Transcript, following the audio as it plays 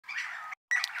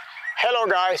Hello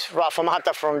guys, Rafa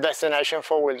Mata from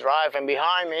Destination4WD Drive, and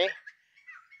behind me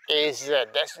is the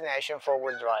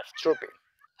Destination4WD Drive Troopy.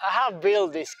 I have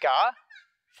built this car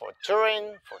for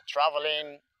touring, for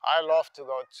traveling. I love to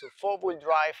go to four-wheel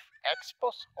drive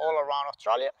expos all around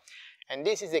Australia, and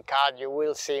this is the car you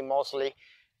will see mostly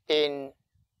in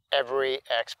every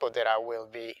expo that I will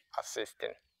be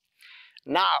assisting.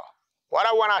 Now, what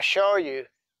I want to show you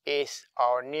is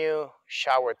our new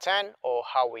shower tent, or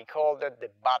how we called it, the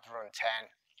bathroom tent.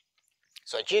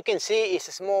 So as you can see, it's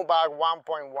a small bag,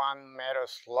 1.1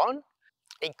 meters long.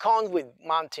 It comes with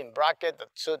mounting bracket that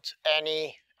suits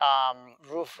any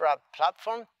roof rack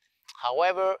platform.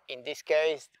 However, in this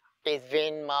case, it's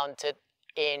been mounted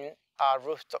in a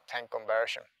rooftop tent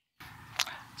conversion.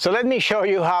 So let me show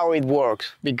you how it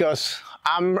works, because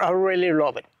I really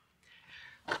love it.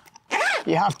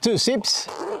 You have two zips.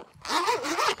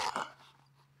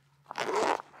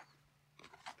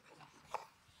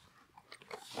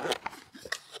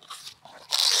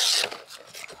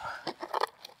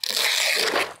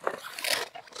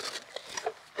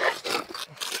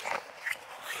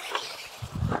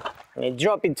 And it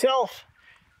drops itself.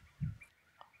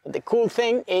 The cool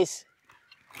thing is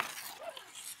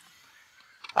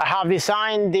I have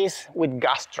designed this with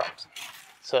gas straps.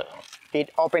 So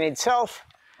it opens itself,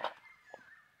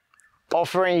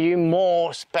 offering you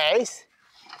more space,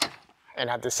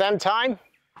 and at the same time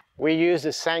we use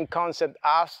the same concept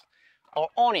as our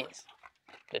awnings,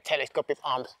 the telescopic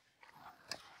arms.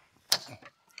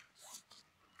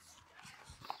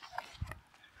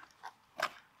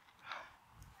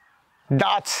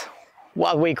 That's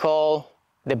what we call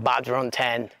the bathroom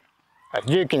tent. As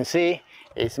you can see,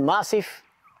 it's massive.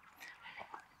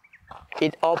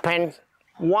 It opens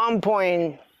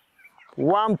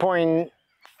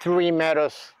 1.3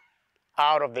 meters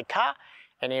out of the car,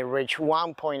 and it reaches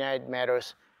 1.8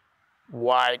 meters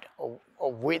wide of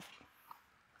width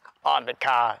on the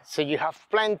car. So you have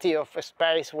plenty of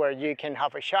space where you can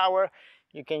have a shower,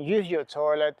 you can use your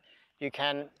toilet, you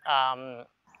can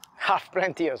have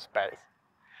plenty of space.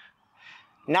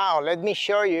 Now let me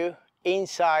show you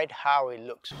inside how it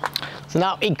looks. So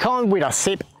now it comes with a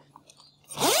zip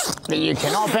that you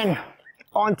can open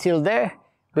until there,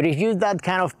 but if you're that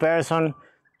kind of person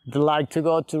that like to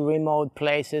go to remote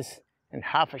places and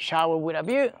have a shower with a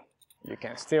view, you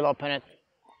can still open it.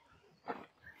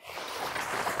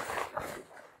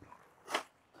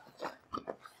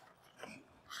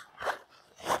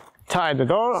 Tie the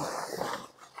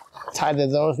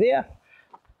doors there,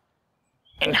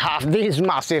 and have this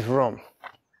massive room.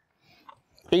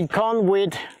 It comes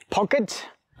with pockets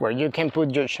where you can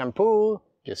put your shampoo,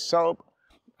 your soap,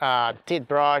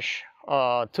 toothbrush,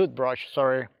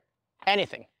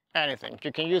 anything.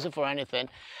 You can use it for anything.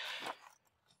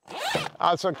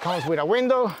 Also comes with a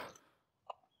window.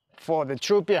 For the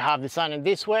Troopy, I have designed it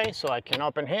this way, so I can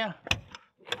open here.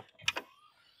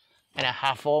 And I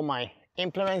have all my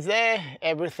implements there,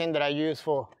 everything that I use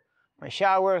for my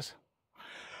showers.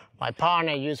 My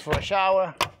partner used for a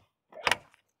shower.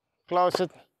 Close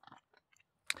it.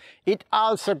 It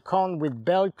also comes with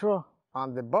Velcro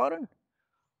on the bottom,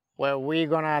 where we're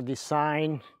gonna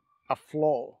design a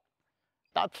floor.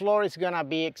 That floor is gonna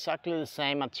be exactly the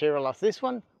same material as this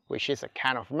one, which is a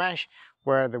kind of mesh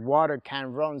where the water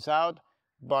can run out,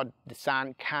 but the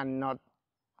sun cannot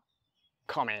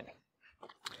come in.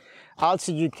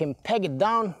 Also, you can peg it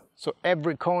down, so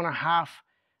every corner have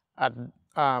an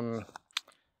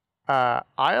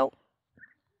aisle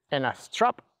and a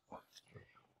strap.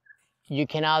 You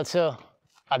can also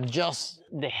adjust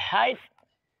the height,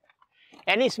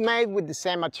 and it's made with the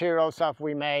same materials that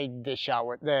we made the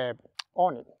shower, the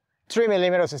awning.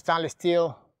 3mm stainless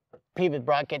steel pivot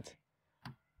bracket,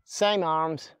 same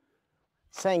arms,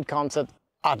 same concept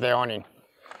as the awning.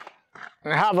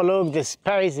 And have a look at the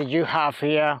space that you have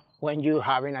here when you're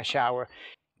having a shower.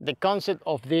 The concept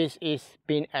of this is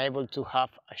being able to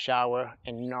have a shower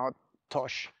and not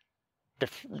touch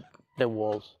the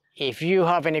walls. If you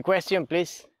have any question,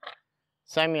 please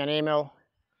send me an email,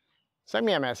 send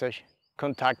me a message,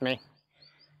 contact me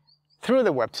through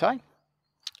the website,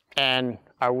 and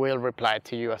I will reply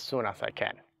to you as soon as I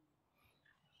can.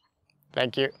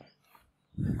 Thank you.